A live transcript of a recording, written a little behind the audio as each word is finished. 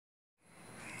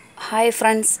Hi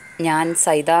friends, ഞാൻ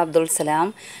സൈദ അബ്ദുൽ സലാം.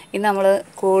 ഇന്ന് നമ്മൾ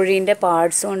കോഴീൻ്റെ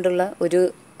പാർട്സ് കൊണ്ടുള്ള ഒരു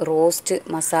റോസ്റ്റ്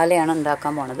മസാലയാണ്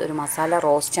ഉണ്ടാക്കാൻ പോണത്. ഒരു മസാല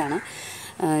റോസ്റ്റാണ്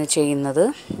ചെയ്യുന്നത്.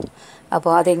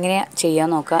 അപ്പോൾ അതെങ്ങനെയാണ് ചെയ്യാൻ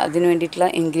നോക്കാം. അതിന് വേണ്ടിയിട്ടുള്ള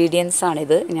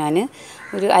ഇൻഗ്രീഡിയൻസാണിത്. ഞാൻ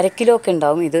ഒരു 1/2 കിലോ ഒക്കെ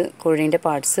ഉണ്ടാവും ഇത് കോഴീൻ്റെ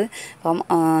പാർട്സ്. അപ്പം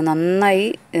നന്നായി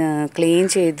ക്ലീൻ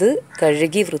ചെയ്ത്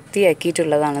കഴുകി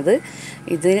വൃത്തിയാക്കിയിട്ടുള്ളതാണിത്.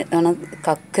 ഇത് ആണ്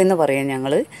കക്കെന്ന് പറയും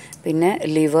ഞങ്ങൾ. പിന്നെ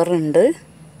ലിവറുണ്ട്,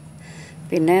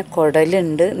 പിന്നെ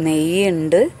കുടലുണ്ട്,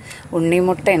 നെയ്യുണ്ട്,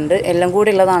 ഉണ്ണിമുട്ടയുണ്ട്. എല്ലാം കൂടി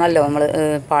ഉള്ളതാണല്ലോ നമ്മൾ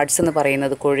പാർട്സ് എന്ന്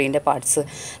പറയുന്നത്, കോഴീൻ്റെ പാർട്സ്.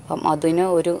 അപ്പം അതിന്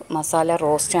ഒരു മസാല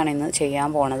റോസ്റ്റാണ് ഇന്ന് ചെയ്യാൻ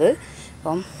പോണത്.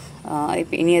 അപ്പം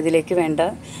ഇനി അതിലേക്ക് വേണ്ട,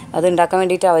 അത് ഉണ്ടാക്കാൻ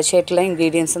വേണ്ടിയിട്ട് ആവശ്യമായിട്ടുള്ള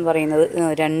ഇൻഗ്രീഡിയൻസ് എന്ന് പറയുന്നത്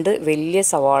 2 വലിയ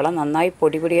സവാള നന്നായി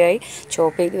പൊടിയായി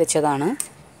ചോപ്പ് ചെയ്ത് വെച്ചതാണ്.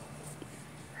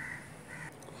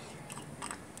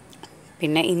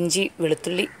 പിന്നെ ഇഞ്ചി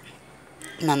വെളുത്തുള്ളി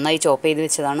നന്നായി ചോപ്പ് ചെയ്ത്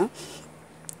വെച്ചതാണ്.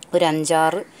 ഒരു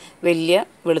 5-6 വലിയ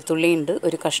വെളുത്തുള്ളി ഉണ്ട്,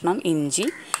 ഒരു കഷ്ണം ഇഞ്ചി,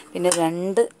 പിന്നെ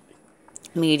 2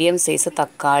 മീഡിയം സൈസ്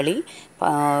തക്കാളി,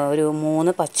 ഒരു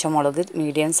 3 പച്ചമുളക്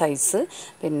മീഡിയം സൈസ്,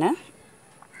 പിന്നെ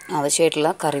ആവശ്യമായിട്ടുള്ള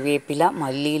കറിവേപ്പില,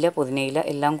 മല്ലിയില, പുതിനയില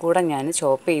എല്ലാം കൂടെ ഞാൻ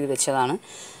ചോപ്പ് ചെയ്ത് വെച്ചതാണ്.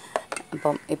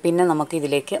 അപ്പം പിന്നെ നമുക്ക്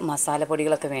ഇതിലേക്ക്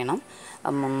മസാലപ്പൊടികളൊക്കെ വേണം.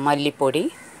 മല്ലിപ്പൊടി,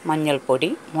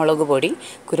 മഞ്ഞൾപ്പൊടി, മുളക് പൊടി,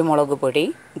 കുരുമുളക് പൊടി,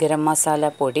 ഗരം മസാല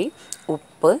പൊടി,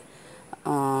 ഉപ്പ്.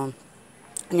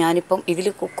 ഞാനിപ്പം ഇതിൽ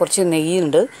കുറച്ച്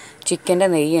നെയ്യുണ്ട്, ചിക്കൻ്റെ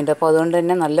നെയ്യുണ്ട്. അപ്പോൾ അതുകൊണ്ട്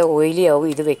തന്നെ നല്ല ഓയിലി ആവും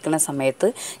ഇത് വെക്കുന്ന സമയത്ത്.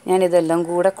 ഞാനിതെല്ലാം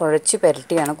കൂടെ കുഴച്ച്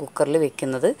പുരട്ടിയാണ് കുക്കറിൽ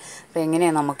വെക്കുന്നത്. അപ്പോൾ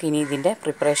എങ്ങനെയാണ് നമുക്ക് ഇനി ഇതിൻ്റെ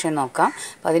പ്രിപ്പറേഷൻ നോക്കാം.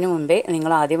 അപ്പോൾ അതിനു മുമ്പേ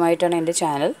നിങ്ങൾ ആദ്യമായിട്ടാണ് എൻ്റെ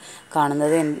ചാനൽ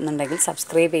കാണുന്നത് എന്നുണ്ടെങ്കിൽ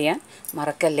സബ്സ്ക്രൈബ് ചെയ്യാൻ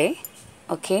മറക്കല്ലേ.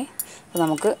 ഓക്കെ, അപ്പോൾ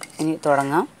നമുക്ക് ഇനി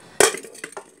തുടങ്ങാം.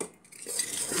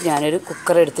 ഞാനൊരു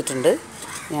കുക്കർ എടുത്തിട്ടുണ്ട്.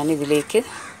 ഞാനിതിലേക്ക്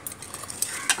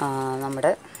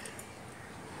നമ്മുടെ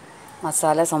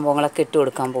മസാല സംഭവങ്ങളൊക്കെ ഇട്ട്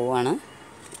കൊടുക്കാൻ പോവുകയാണ്.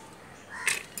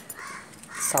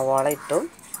 സവാള ഇട്ടു,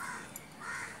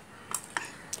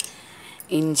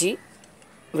 ഇഞ്ചി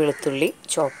വെളുത്തുള്ളി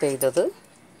ചോപ്പ് ചെയ്തത്,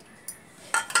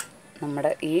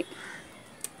 നമ്മുടെ ഈ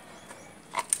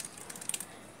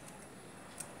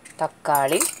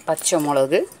തക്കാളി,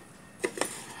 പച്ചമുളക്,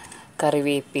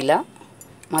 കറിവേപ്പില,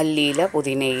 മല്ലിയില,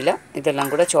 പുതിനയില ഇതെല്ലാം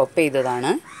കൂടെ ചോപ്പ്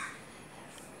ചെയ്തതാണ്.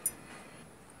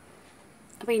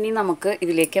 അപ്പോൾ ഇനി നമുക്ക്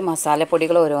ഇതിലേക്ക്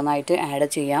മസാലപ്പൊടികൾ ഓരോന്നായിട്ട് ആഡ്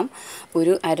ചെയ്യാം.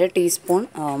 ഒരു 1/2 ടീസ്പൂൺ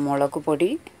മുളക് പൊടി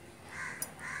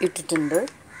ഇട്ടിട്ടുണ്ട്.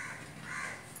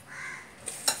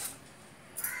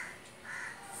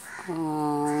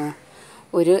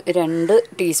 ഒരു 2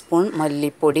 ടീസ്പൂൺ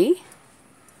മല്ലിപ്പൊടി,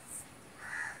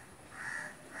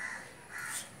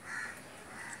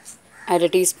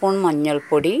 1/2 ടീസ്പൂൺ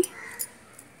മഞ്ഞൾപ്പൊടി,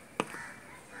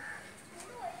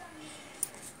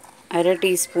 1/2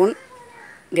 teaspoon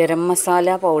garam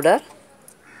masala powder,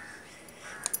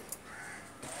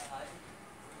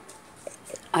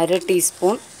 1/2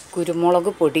 teaspoon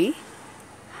കുരുമുളക് പൊടി.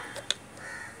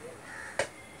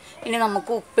 ഇനി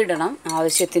നമുക്ക് ഉപ്പിടണം,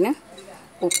 ആവശ്യത്തിന്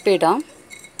ഉപ്പിടാം.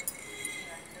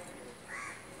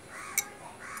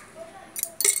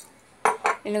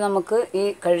 ഇനി നമുക്ക് ഈ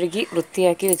കഴുകി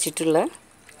വൃത്തിയാക്കി വെച്ചിട്ടുള്ള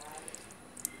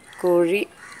കോഴി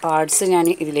പാർട്സ് ഞാൻ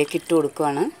ഇതിലേക്ക് ഇട്ട്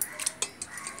കൊടുക്കുകയാണ്.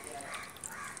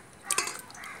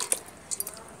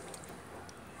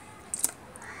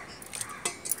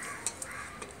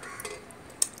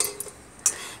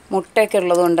 മുട്ടയൊക്കെ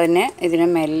ഉള്ളത് കൊണ്ട് തന്നെ ഇതിനെ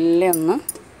മെല്ലെ ഒന്ന്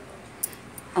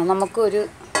നമുക്ക്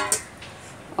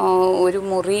ഒരു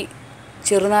മുറി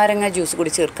ചെറുനാരങ്ങ ജ്യൂസ്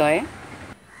കൂടി ചേർക്കാവേ.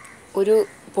 ഒരു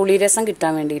പുളിരസം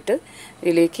കിട്ടാൻ വേണ്ടിയിട്ട്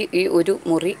ഇതിലേക്ക് ഈ ഒരു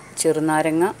മുറി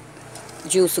ചെറുനാരങ്ങ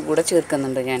ജ്യൂസ് കൂടെ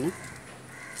ചേർക്കുന്നുണ്ട് ഞാൻ.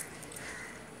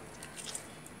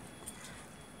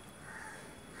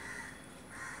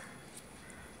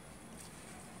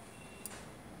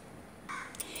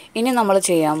 ഇനി നമ്മൾ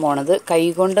ചെയ്യാൻ പോണത്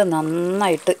കൈകൊണ്ട്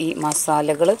നന്നായിട്ട് ഈ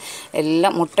മസാലകൾ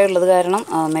എല്ലാം, മുട്ടയുള്ളത് കാരണം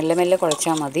മെല്ലെ മെല്ലെ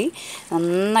കുഴച്ചാൽ മതി,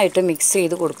 നന്നായിട്ട് മിക്സ്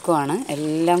ചെയ്ത് കൊടുക്കുകയാണ്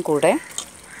എല്ലാം കൂടെ.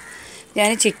 ഞാൻ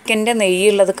ചിക്കൻ്റെ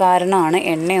നെയ്യുള്ളത് കാരണമാണ്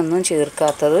എണ്ണയൊന്നും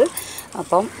ചേർക്കാത്തത്.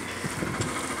 അപ്പം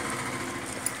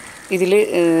ഇതിൽ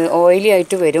ഓയിലി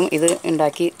ആയിട്ട് വരും ഇത്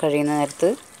ഉണ്ടാക്കി കഴിയുന്ന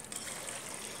നേരത്ത്.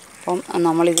 അപ്പം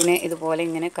നമ്മളിതിനെ ഇതുപോലെ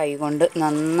ഇങ്ങനെ കൈകൊണ്ട്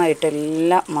നന്നായിട്ട്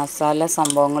എല്ലാ മസാല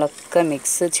സംഭവങ്ങളൊക്കെ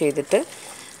മിക്സ് ചെയ്തിട്ട്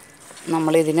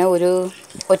നമ്മളിതിനെ ഒരു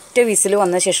ഒറ്റ വിസിൽ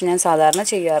വന്ന ശേഷം, ഞാൻ സാധാരണ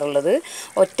ചെയ്യാറുള്ളത്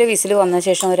ഒറ്റ വിസിൽ വന്ന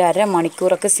ശേഷം ഒരു 1/2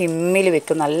 മണിക്കൂറൊക്കെ സിമ്മിൽ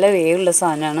വെക്കും. നല്ല വേവുള്ള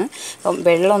സാധനമാണ്. അപ്പം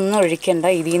വെള്ളമൊന്നും ഒഴിക്കണ്ട,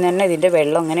 ഇതിൽ നിന്ന് തന്നെ ഇതിൻ്റെ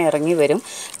വെള്ളം അങ്ങനെ ഇറങ്ങി വരും.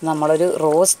 നമ്മളൊരു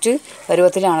റോസ്റ്റ്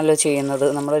പരുവത്തിലാണല്ലോ ചെയ്യുന്നത്,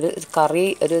 നമ്മളൊരു കറി,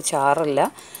 ഒരു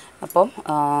ചാറല്ല. അപ്പം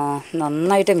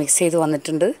നന്നായിട്ട് മിക്സ് ചെയ്ത്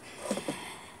വന്നിട്ടുണ്ട്.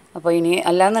 അപ്പോൾ ഇനി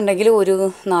അല്ലാന്നുണ്ടെങ്കിൽ ഒരു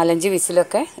 4-5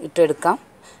 വിസിലൊക്കെ ഇട്ടെടുക്കാം.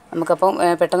 നമുക്കപ്പം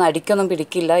പെട്ടെന്ന് അടിക്കൊന്നും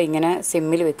പിടിക്കില്ല ഇങ്ങനെ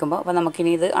സിമ്മിൽ വെക്കുമ്പോൾ. അപ്പോൾ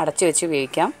നമുക്കിനി ഇത് അടച്ച് വെച്ച്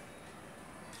വേവിക്കാം.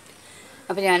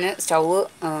 അപ്പോൾ ഞാൻ സ്റ്റൗവ്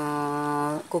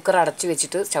കുക്കർ അടച്ച്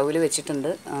വെച്ചിട്ട് സ്റ്റൗവിൽ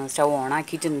വെച്ചിട്ടുണ്ട്. സ്റ്റൗ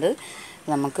ഓണാക്കിയിട്ടുണ്ട്.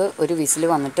 നമുക്ക് ഒരു വിസിൽ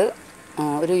വന്നിട്ട്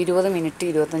ഒരു 20 മിനിറ്റ്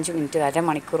 25 മിനിറ്റ്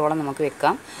അരമണിക്കൂറോളം നമുക്ക്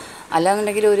വെക്കാം.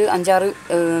 അല്ലാന്നുണ്ടെങ്കിൽ ഒരു 5-6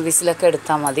 വിസിലൊക്കെ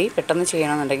എടുത്താൽ മതി പെട്ടെന്ന്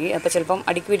ചെയ്യണമെന്നുണ്ടെങ്കിൽ. അപ്പോൾ ചിലപ്പം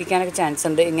അടിക്ക് പിടിക്കാനൊക്കെ ചാൻസ്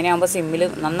ഉണ്ട്. ഇങ്ങനെയാകുമ്പോൾ സിമ്മിൽ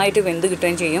നന്നായിട്ട് വെന്ത്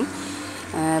കിട്ടുകയും ചെയ്യും.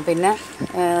 പിന്നെ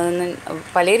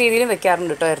പല രീതിയിലും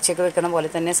വെക്കാറുണ്ട് കേട്ടോ. ഇറച്ചിയൊക്കെ വെക്കുന്ന പോലെ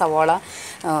തന്നെ സവാള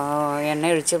എണ്ണ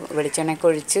ഒഴിച്ച് വെളിച്ചെണ്ണയൊക്കെ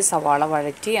ഒഴിച്ച് സവാള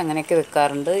വഴറ്റി അങ്ങനെയൊക്കെ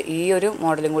വെക്കാറുണ്ട്. ഈ ഒരു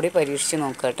മോഡലും കൂടി പരീക്ഷിച്ച്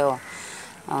നോക്കുക കേട്ടോ.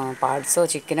 പാർട്സോ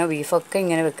ചിക്കനോ ബീഫൊക്കെ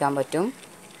ഇങ്ങനെ വെക്കാൻ പറ്റും.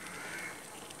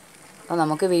 അപ്പോൾ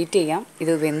നമുക്ക് വെയിറ്റ് ചെയ്യാം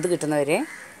ഇത് വെന്ത് കിട്ടുന്നവരെ.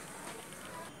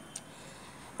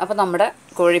 അപ്പോൾ നമ്മുടെ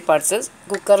കോഴി പാർട്സ്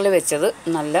കുക്കറിൽ വെച്ചത്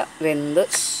നല്ല വെന്ത്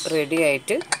റെഡി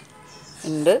ആയിട്ട്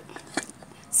ഉണ്ട്.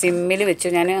 സിമ്മിൽ വെച്ച്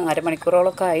ഞാൻ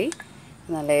അരമണിക്കൂറോളമൊക്കെ ആയി.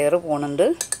 നല്ല എയർ പോകുന്നുണ്ട്,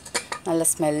 നല്ല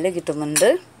സ്മെല്ല് കിട്ടുന്നുണ്ട്.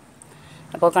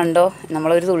 അപ്പോൾ കണ്ടോ,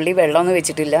 നമ്മളൊരു തുള്ളി വെള്ളമൊന്നും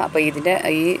വെച്ചിട്ടില്ല. അപ്പോൾ ഇതിൻ്റെ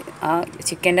ആ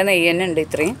ചിക്കൻ്റെ നെയ്യ് തന്നെ ഉണ്ട്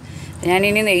ഇത്രയും.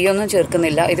 ഞാനിനി നെയ്യൊന്നും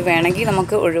ചേർക്കുന്നില്ല. ഇത് വേണമെങ്കിൽ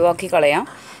നമുക്ക് ഒഴിവാക്കി കളയാം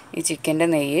ഈ ചിക്കൻ്റെ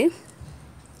നെയ്യ്.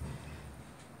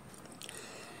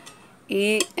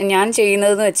 ഞാൻ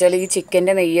ചെയ്യുന്നതെന്ന് വെച്ചാൽ ഈ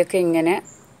ചിക്കൻ്റെ നെയ്യൊക്കെ ഇങ്ങനെ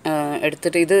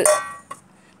എടുത്തിട്ട് ഇത്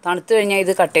തണുത്ത് കഴിഞ്ഞാൽ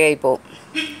ഇത് കട്ടയായി പോകും.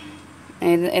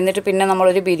 എന്നിട്ട് പിന്നെ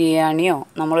നമ്മളൊരു ബിരിയാണിയോ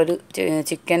നമ്മളൊരു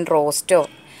ചിക്കൻ റോസ്റ്റോ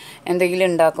എന്തെങ്കിലും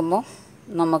ഉണ്ടാക്കുമ്പോൾ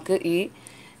നമുക്ക് ഈ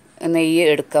നെയ്യ്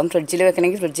എടുക്കാം. ഫ്രിഡ്ജിൽ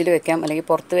വെക്കണമെങ്കിൽ ഫ്രിഡ്ജിൽ വെക്കാം, അല്ലെങ്കിൽ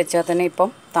പുറത്ത് വെച്ചാൽ തന്നെ ഇപ്പം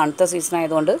തണുത്ത സീസൺ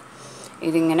ആയതുകൊണ്ട്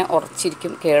ഇതിങ്ങനെ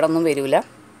ഉറച്ചിരിക്കും, കേടൊന്നും വരില്ല.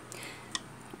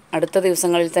 അടുത്ത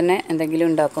ദിവസങ്ങളിൽ തന്നെ എന്തെങ്കിലും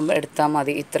ഉണ്ടാക്കുമ്പോൾ എടുത്താൽ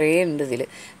മതി. ഇത്രയേ ഉണ്ട് ഇതിൽ.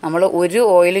 നമ്മൾ ഒരു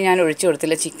ഓയിൽ ഞാൻ ഒഴിച്ചു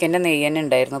കൊടുത്തില്ല, ചിക്കൻ്റെ നെയ്യ് തന്നെ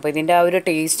ഉണ്ടായിരുന്നു. അപ്പോൾ ഇതിൻ്റെ ആ ഒരു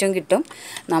ടേസ്റ്റും കിട്ടും.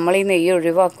 നമ്മൾ ഈ നെയ്യ്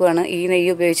ഒഴിവാക്കുകയാണ്. ഈ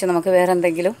നെയ്യ് ഉപയോഗിച്ച് നമുക്ക് വേറെ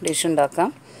എന്തെങ്കിലും ഡിഷ്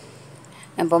ഉണ്ടാക്കാം.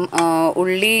 അപ്പം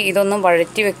ഉള്ളി ഇതൊന്നും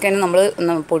വഴറ്റി വെക്കാൻ നമ്മൾ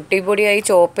പൊടിയായി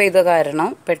ചോപ്പ് ചെയ്ത കാരണം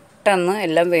പെട്ടെന്ന്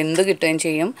എല്ലാം വെന്ത് കിട്ടുകയും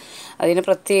ചെയ്യും. അതിന്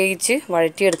പ്രത്യേകിച്ച്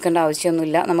വഴറ്റിയെടുക്കേണ്ട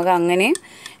ആവശ്യമൊന്നുമില്ല. നമുക്ക് അങ്ങനെ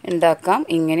ഉണ്ടാക്കാം,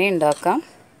 ഇങ്ങനെ ഉണ്ടാക്കാം.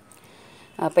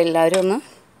 അപ്പോൾ എല്ലാവരും ഒന്ന്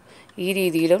ഈ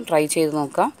രീതിയിലും ട്രൈ ചെയ്ത്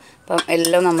നോക്കാം. അപ്പം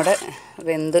എല്ലാം നമ്മുടെ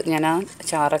വെന്ത് ഞാൻ ആ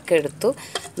ചാറൊക്കെ എടുത്തു,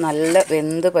 നല്ല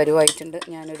വെന്ത് പരുവായിട്ടുണ്ട്.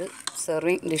 ഞാനൊരു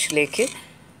സെർവിങ് ഡിഷിലേക്ക്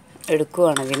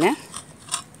എടുക്കുവാണ് ഇതിനെ.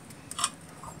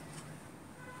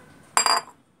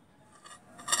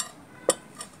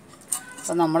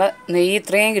 അപ്പം നമ്മുടെ നെയ്യ്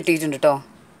ഇത്രയും കിട്ടിയിട്ടുണ്ട് കേട്ടോ.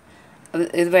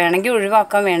 ഇത് വേണമെങ്കിൽ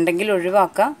ഒഴിവാക്കാം, വേണ്ടെങ്കിൽ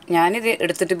ഒഴിവാക്കാം. ഞാനിത്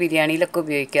എടുത്തിട്ട് ബിരിയാണിയിലൊക്കെ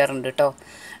ഉപയോഗിക്കാറുണ്ട് കേട്ടോ.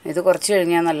 ഇത് കുറച്ച്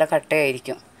കഴിഞ്ഞാൽ നല്ല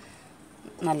കട്ടയായിരിക്കും,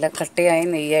 നല്ല കട്ടയായ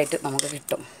നെയ്യായിട്ട് നമുക്ക്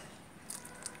കിട്ടും.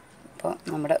 അപ്പോൾ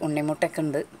നമ്മുടെ ഉണ്ണിമുട്ടയൊക്കെ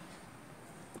ഉണ്ട്.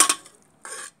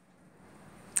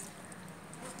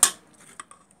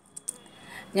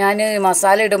 ഞാൻ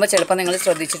മസാല ഇടുമ്പോൾ ചിലപ്പോൾ നിങ്ങൾ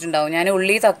ശ്രദ്ധിച്ചിട്ടുണ്ടാവും, ഞാൻ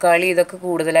ഉള്ളി തക്കാളി ഇതൊക്കെ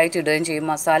കൂടുതലായിട്ട് ഇടുകയും ചെയ്യും.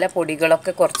 മസാല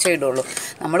പൊടികളൊക്കെ കുറച്ചേ ഇടുള്ളൂ.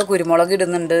 നമ്മൾ കുരുമുളക്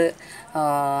ഇടുന്നുണ്ട്,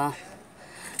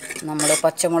 നമ്മൾ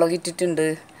പച്ചമുളക് ഇട്ടിട്ടുണ്ട്,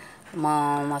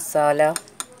 മസാല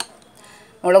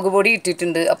മുളക് പൊടി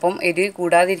ഇട്ടിട്ടുണ്ട്. അപ്പം എരി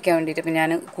കൂടാതിരിക്കാൻ വേണ്ടിയിട്ട് ഇപ്പം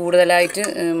ഞാൻ കൂടുതലായിട്ട്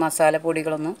മസാല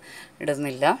പൊടികളൊന്നും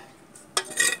ഇടുന്നില്ല.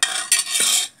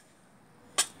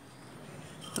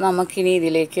 നമുക്കിനി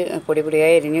ഇതിലേക്ക്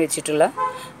പൊടിയായി എരിഞ്ഞ് വെച്ചിട്ടുള്ള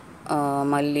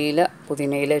മല്ലിയില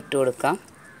പുതിനയില ഇട്ട് കൊടുക്കാം,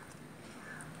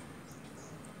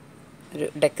 ഒരു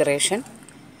ഡെക്കറേഷൻ.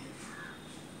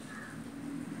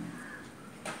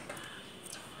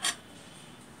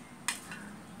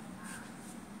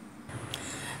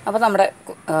 അപ്പോൾ നമ്മുടെ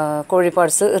കോഴി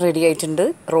പാർട്സ് റെഡി ആയിട്ടുണ്ട്.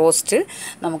 റോസ്റ്റ്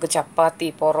നമുക്ക് ചപ്പാത്തി,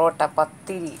 പൊറോട്ട,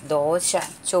 പത്തിരി, ദോശ,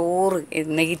 ചോറ്,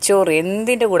 നെയ്ച്ചോറ്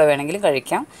എന്തിൻ്റെ കൂടെ വേണമെങ്കിലും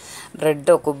കഴിക്കാം.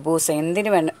 ബ്രെഡോ കുബൂസ് എന്തിന്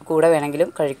കൂടെ വേണമെങ്കിലും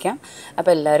കഴിക്കാം.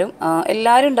 അപ്പോൾ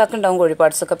എല്ലാവരും ഉണ്ടാക്കുന്നുണ്ടാവും കോഴി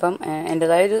പാർട്സൊക്കെ. അപ്പം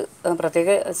എൻ്റേതായൊരു പ്രത്യേക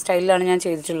സ്റ്റൈലിലാണ് ഞാൻ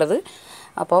ചെയ്തിട്ടുള്ളത്.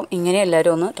 അപ്പം ഇങ്ങനെ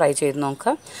എല്ലാവരും ഒന്ന് ട്രൈ ചെയ്ത്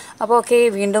നോക്കാം. അപ്പോൾ ഓക്കെ,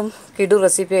 വീണ്ടും കിടു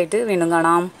റെസിപ്പി ആയിട്ട് വീണ്ടും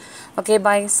കാണാം. ഓക്കെ,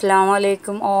 ബൈ, അസ്സലാമു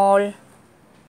അലൈക്കും ഓൾ.